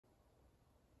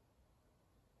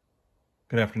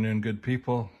Good afternoon, good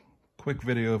people. Quick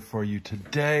video for you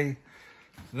today.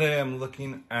 Today I'm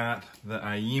looking at the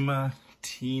IEMA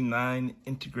T9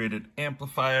 integrated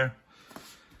amplifier.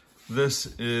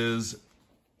 This is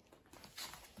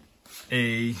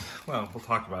we'll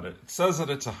talk about it. It says that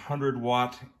it's a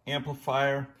 100-watt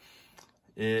amplifier.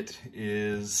 It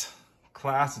is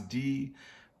Class D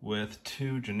with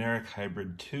two generic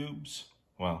hybrid tubes.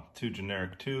 Well, two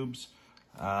generic tubes.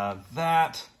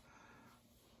 That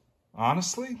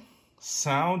honestly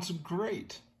sounds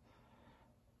great,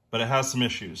 but it has some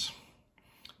issues.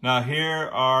 Now here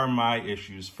are my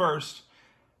issues. First,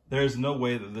 there's no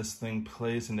way that this thing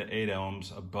plays into 8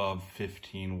 ohms above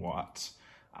 15 watts.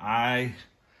 I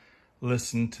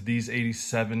listened to these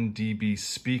 87 dB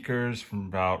speakers from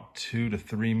about 2 to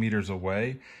 3 meters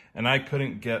away, and I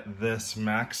couldn't get this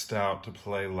maxed out to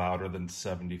play louder than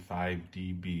 75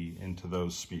 dB into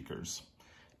those speakers.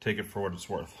 Take it for what it's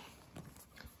worth.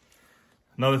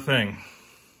 Another thing,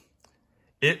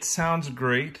 it sounds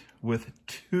great with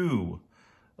two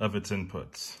of its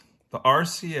inputs. The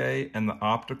RCA and the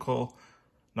optical,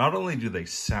 not only do they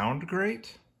sound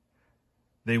great,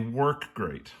 they work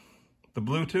great. The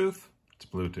Bluetooth, it's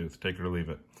Bluetooth, take it or leave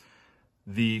it.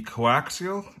 The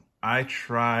coaxial, I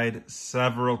tried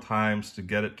several times to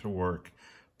get it to work,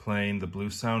 playing the Blue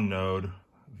Sound node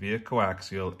via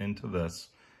coaxial into this,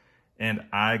 and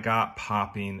I got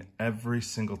popping every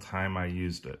single time I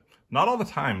used it. Not all the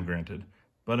time, granted,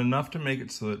 but enough to make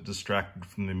it so it distracted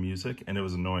from the music, and it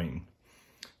was annoying.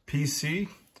 PC,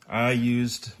 I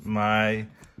used my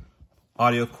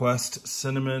AudioQuest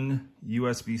Cinnamon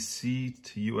USB-C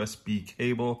to USB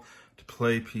cable to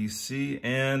play PC,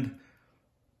 and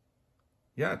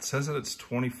yeah, it says that it's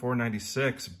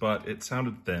 $24.96, but it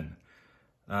sounded thin.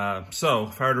 So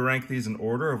if I were to rank these in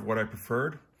order of what I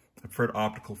preferred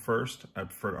optical first, I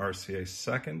preferred RCA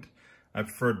second, I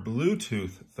preferred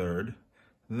Bluetooth third,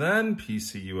 then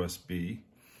PC USB,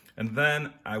 and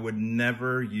then I would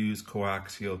never use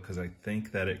coaxial because I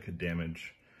think that it could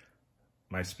damage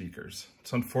my speakers.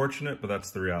 It's unfortunate, but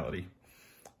that's the reality.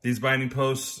 These binding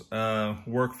posts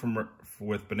work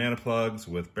with banana plugs,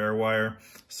 with bare wire,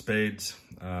 spades,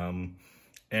 and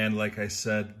like I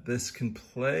said, this can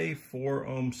play 4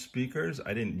 ohm speakers.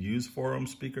 I didn't use 4 ohm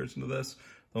speakers into this.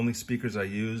 The only speakers I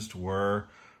used were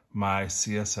my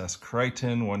CSS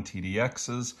Crichton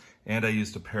 1TDXs, and I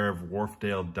used a pair of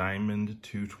Wharfedale Diamond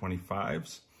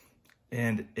 225s,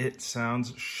 and it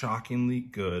sounds shockingly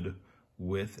good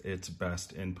with its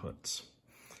best inputs.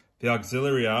 The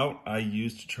auxiliary out I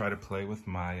used to try to play with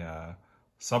my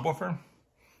subwoofer.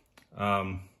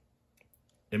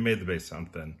 It made the bass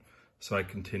sound thin, so I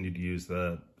continued to use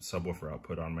the subwoofer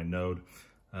output on my node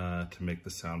to make the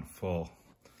sound full.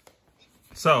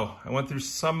 So I went through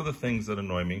some of the things that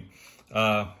annoy me.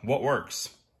 What works?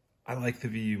 I like the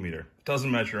VU meter. It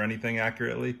doesn't measure anything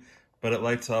accurately, but it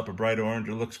lights up a bright orange.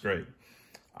 It looks great.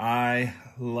 I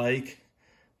like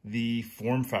the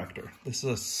form factor. This is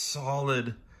a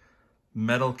solid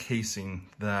metal casing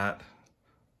that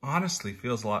honestly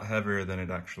feels a lot heavier than it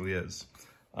actually is.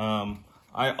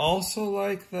 I also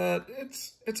like that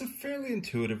it's a fairly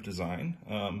intuitive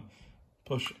design.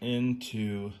 Push in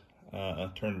to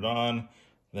turn it on,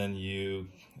 then you,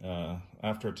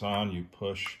 after it's on, you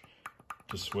push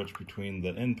to switch between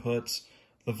the inputs.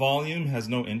 The volume has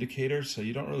no indicator, so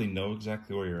you don't really know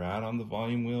exactly where you're at on the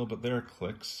volume wheel, but there are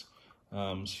clicks,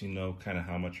 so you know kind of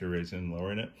how much you're raising and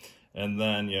lowering it. And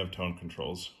then you have tone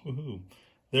controls. Woohoo!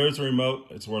 There's a remote.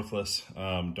 It's worthless.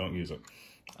 Don't use it.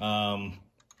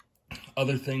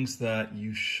 Other things that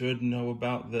you should know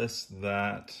about this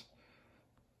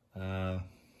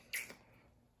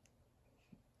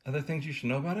other things you should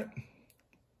know about it?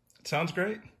 It sounds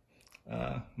great.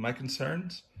 My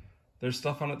concerns, there's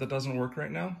stuff on it that doesn't work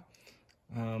right now,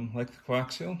 like the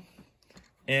coaxial.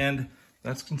 And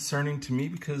that's concerning to me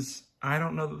because I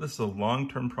don't know that this is a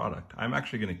long-term product. I'm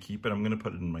actually going to keep it. I'm going to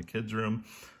put it in my kids' room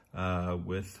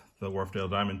with the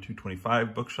Wharfedale Diamond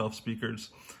 225 bookshelf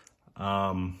speakers.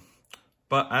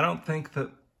 But I don't think that,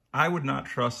 I would not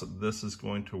trust that this is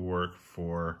going to work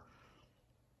for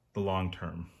the long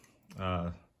term.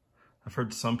 I've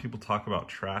heard some people talk about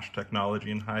trash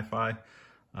technology in hi-fi,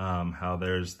 how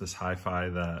there's this hi-fi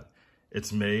that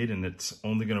it's made and it's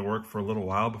only going to work for a little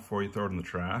while before you throw it in the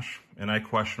trash. And I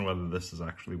question whether this is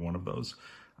actually one of those.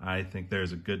 I think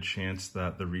there's a good chance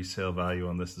that the resale value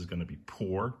on this is going to be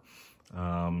poor.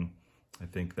 I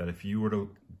think that if you were to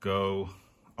go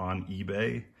on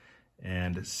eBay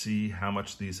and see how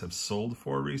much these have sold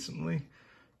for recently,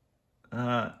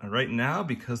 right now,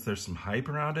 because there's some hype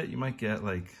around it, you might get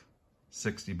like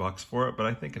 $60 for it, but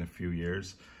I think in a few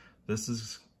years, this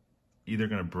is either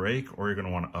going to break or you're going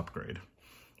to want to upgrade.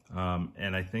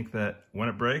 And I think that when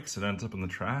it breaks, it ends up in the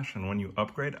trash. And when you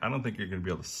upgrade, I don't think you're going to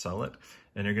be able to sell it.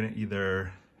 And you're going to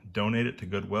either donate it to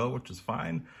Goodwill, which is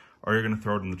fine, or you're going to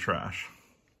throw it in the trash.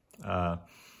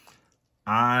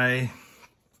 I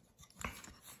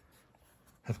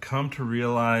have come to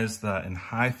realize that in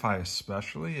hi-fi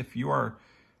especially, if you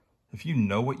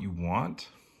know what you want,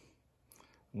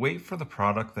 wait for the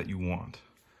product that you want.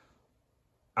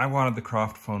 I wanted the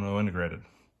Croft Phono integrated.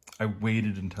 I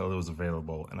waited until it was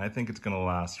available, and I think it's going to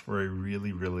last for a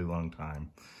really, really long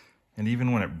time. And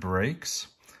even when it breaks,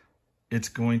 it's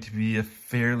going to be a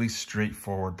fairly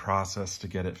straightforward process to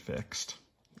get it fixed.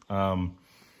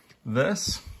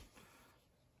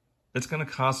 It's going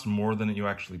to cost more than you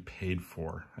actually paid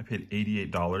for. I paid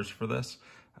 $88 for this.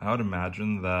 I would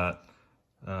imagine that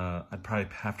I'd probably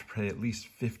have to pay at least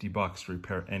 $50 to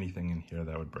repair anything in here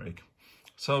that would break.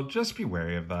 So just be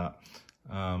wary of that.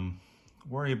 Be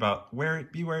wary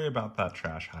about that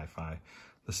trash hi-fi.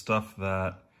 The stuff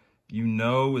that you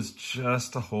know is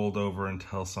just a holdover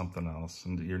until something else,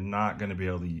 and you're not going to be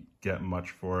able to get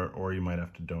much for it, or you might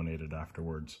have to donate it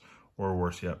afterwards, or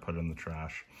worse yet, put it in the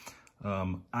trash.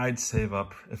 I'd save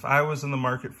up. If I was in the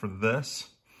market for this,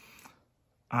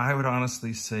 I would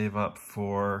honestly save up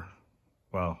for,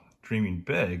 well, dreaming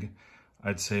big,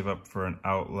 I'd save up for an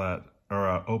outlet or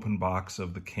an open box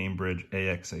of the Cambridge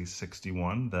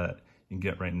AXA61 that you can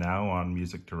get right now on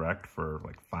Music Direct for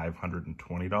like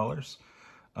 $520.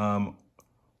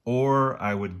 Or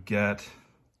I would get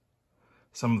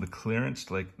some of the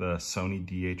clearance, like the Sony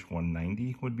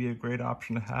DH190 would be a great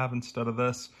option to have instead of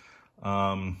this.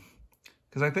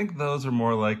 Because I think those are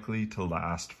more likely to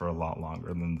last for a lot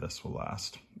longer than this will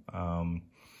last.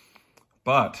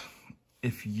 But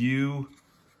if you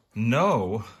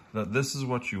know that this is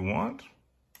what you want,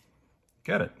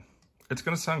 get it. It's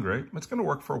going to sound great. It's going to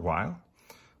work for a while.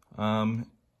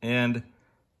 And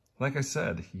like I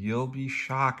said, you'll be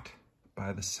shocked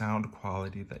by the sound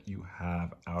quality that you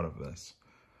have out of this.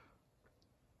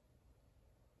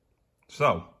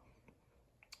 So,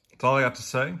 that's all I got to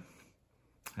say.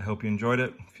 I hope you enjoyed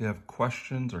it. If you have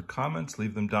questions or comments,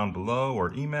 leave them down below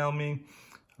or email me.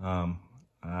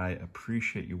 I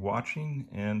appreciate you watching,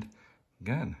 and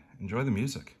again, enjoy the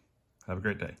music. Have a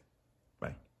great day.